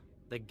is.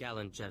 The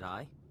gallant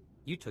Jedi.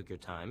 You took your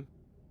time.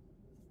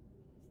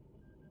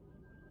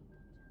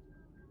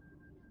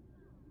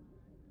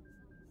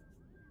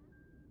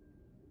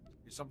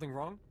 Is something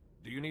wrong?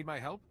 Do you need my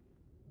help?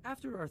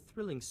 After our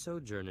thrilling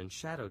sojourn in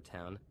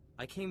Shadowtown,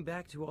 I came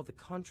back to all the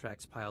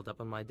contracts piled up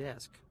on my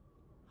desk.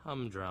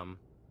 Humdrum,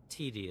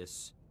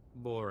 tedious,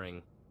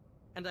 boring.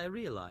 And I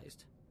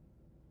realized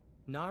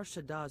Nar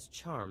Shaddaa's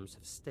charms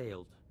have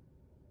staled.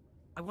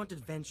 I want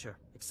adventure,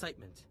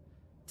 excitement,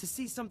 to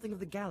see something of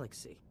the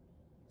galaxy.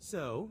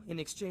 So, in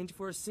exchange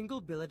for a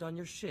single billet on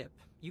your ship,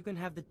 you can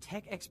have the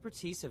tech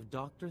expertise of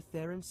Dr.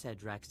 Tharan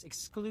Cedrax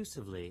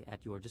exclusively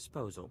at your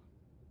disposal.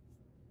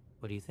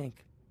 What do you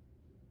think?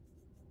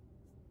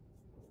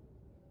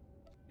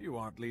 You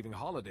aren't leaving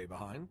Holiday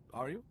behind,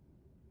 are you?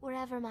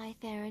 Wherever my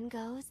Tharan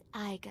goes,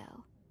 I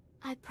go.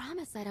 I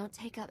promise I don't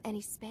take up any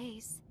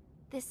space.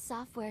 This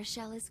software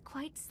shell is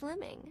quite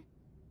slimming.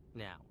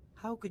 Now,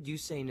 how could you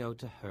say no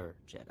to her,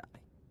 Jedi?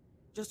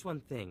 Just one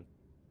thing.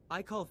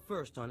 I call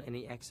first on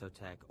any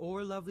exotech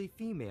or lovely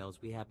females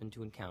we happen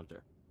to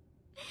encounter.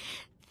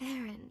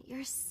 Tharan,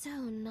 you're so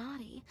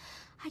naughty.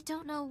 I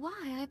don't know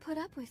why I put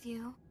up with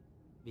you.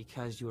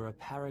 Because you're a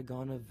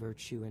paragon of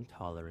virtue and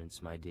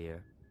tolerance, my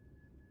dear.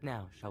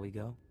 Now, shall we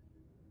go?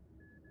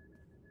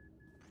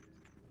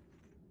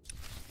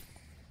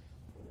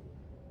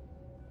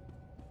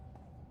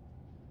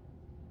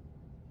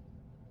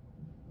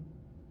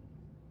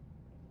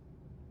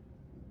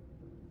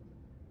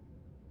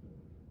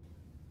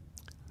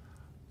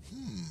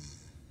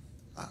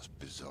 That's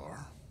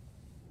bizarre.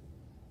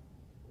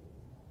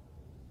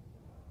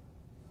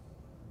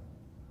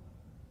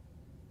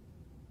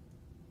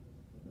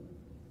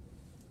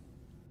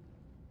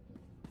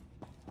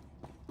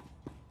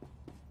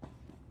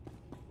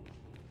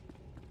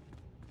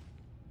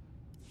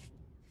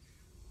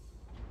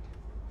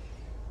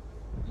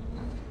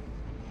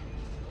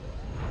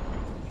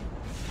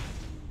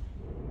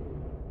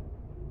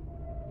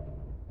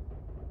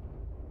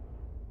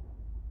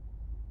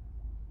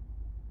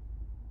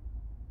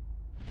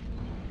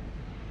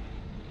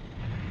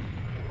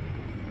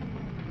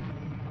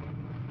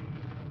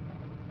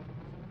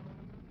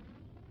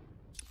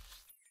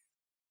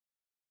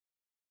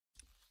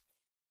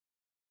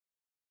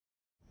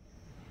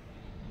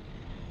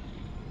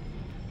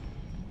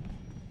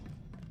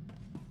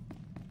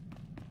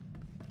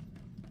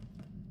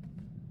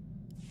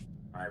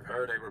 I've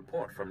heard a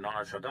report from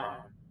Nar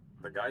Shaddaa.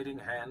 The Guiding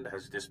Hand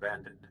has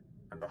disbanded,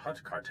 and the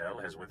Hutt Cartel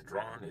has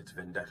withdrawn its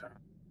vendetta.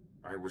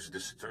 I was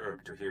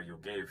disturbed to hear you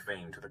gave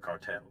Fane to the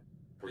Cartel.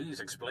 Please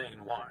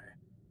explain why.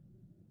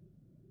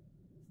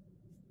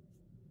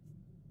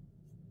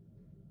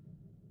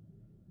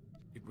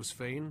 It was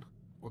Fane,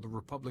 or the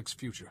Republic's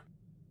future?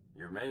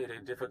 You made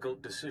a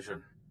difficult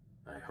decision.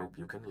 I hope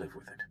you can live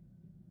with it.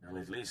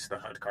 Well, at least the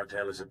Hutt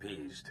Cartel is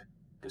appeased,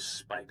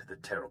 despite the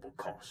terrible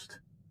cost.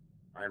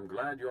 I am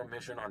glad your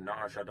mission on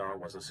Nar Shaddaa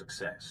was a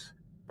success,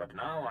 but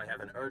now I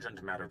have an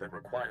urgent matter that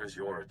requires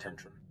your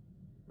attention.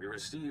 We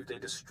received a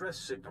distress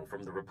signal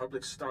from the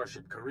Republic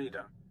starship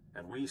Kerdher,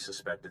 and we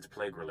suspect it's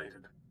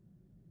plague-related.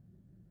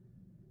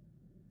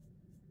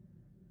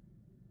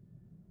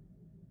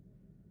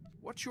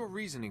 What's your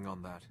reasoning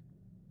on that?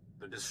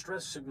 The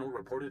distress signal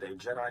reported a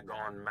Jedi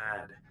gone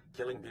mad,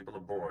 killing people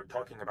aboard,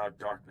 talking about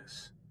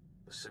darkness.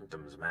 The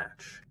symptoms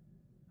match.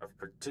 Of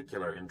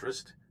particular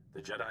interest,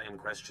 the Jedi in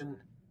question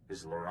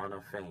is Lorana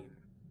Fane,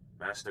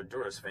 Master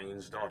Duras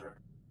Fane's daughter.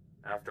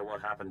 After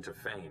what happened to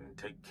Fane,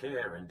 take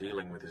care in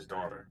dealing with his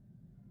daughter.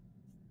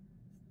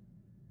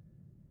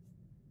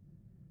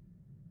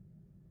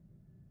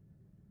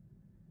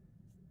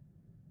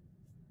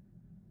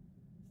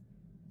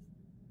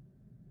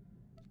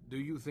 Do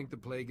you think the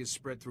plague is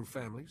spread through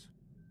families?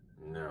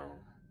 No,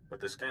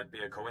 but this can't be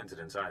a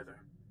coincidence either.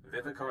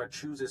 Vivicar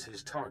chooses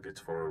his targets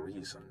for a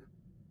reason.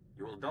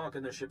 You will dock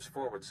in the ship's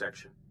forward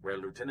section, where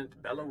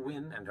Lieutenant Bella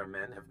Wynn and her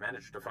men have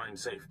managed to find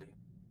safety.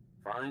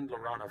 Find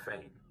Lorana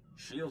Fane,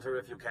 shield her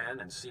if you can,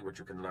 and see what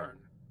you can learn.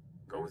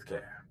 Go with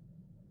care.